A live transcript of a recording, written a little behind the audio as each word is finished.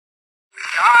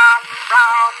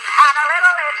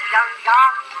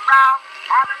John Brown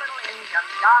had a little engine.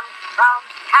 John Brown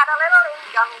had a little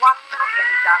engine, one little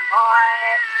engine boy.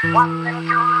 One little,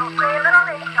 two little, three little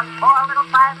engine, four little,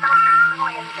 five little, six little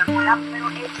engine, seven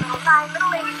little, eight little, nine little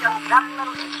engine, seven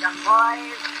little engine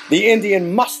boys. The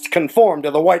Indian must conform to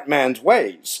the white man's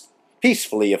ways,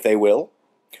 peacefully if they will,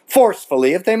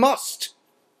 forcefully if they must.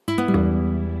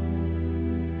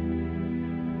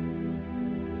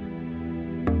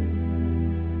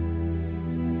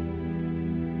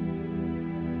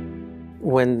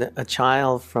 When a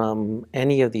child from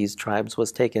any of these tribes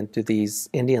was taken to these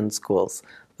Indian schools,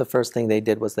 the first thing they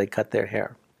did was they cut their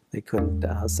hair. They couldn't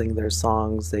sing their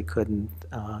songs, they couldn't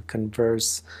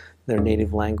converse their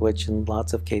native language. In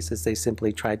lots of cases, they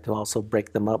simply tried to also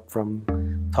break them up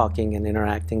from talking and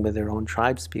interacting with their own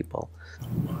tribespeople.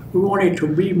 We wanted to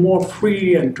be more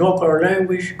free and talk our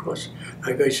language because,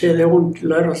 like I said, they wouldn't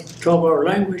let us talk our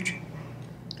language.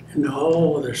 And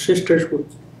all the sisters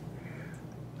would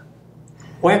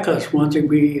whack us once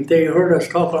if they heard us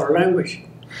talk our language.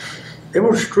 They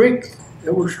were strict. They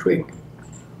were strict.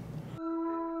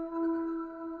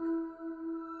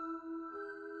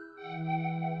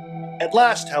 At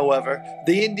last, however,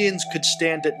 the Indians could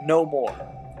stand it no more.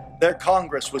 Their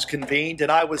Congress was convened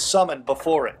and I was summoned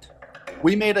before it.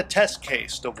 We made a test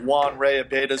case of Juan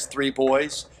Reabeda's 3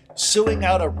 boys, suing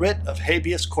out a writ of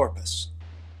habeas corpus.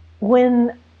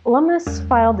 When Lummis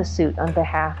filed the suit on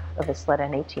behalf of Isleta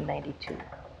in 1892,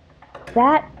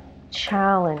 that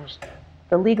challenged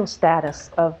the legal status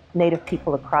of Native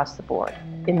people across the board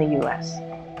in the U.S.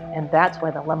 And that's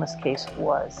why the Lummis case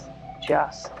was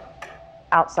just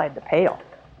outside the pale.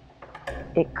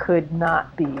 It could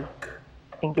not be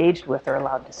engaged with or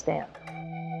allowed to stand.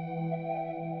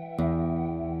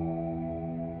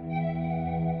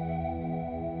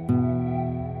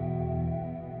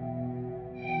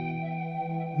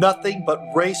 Nothing but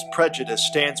race prejudice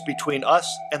stands between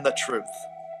us and the truth.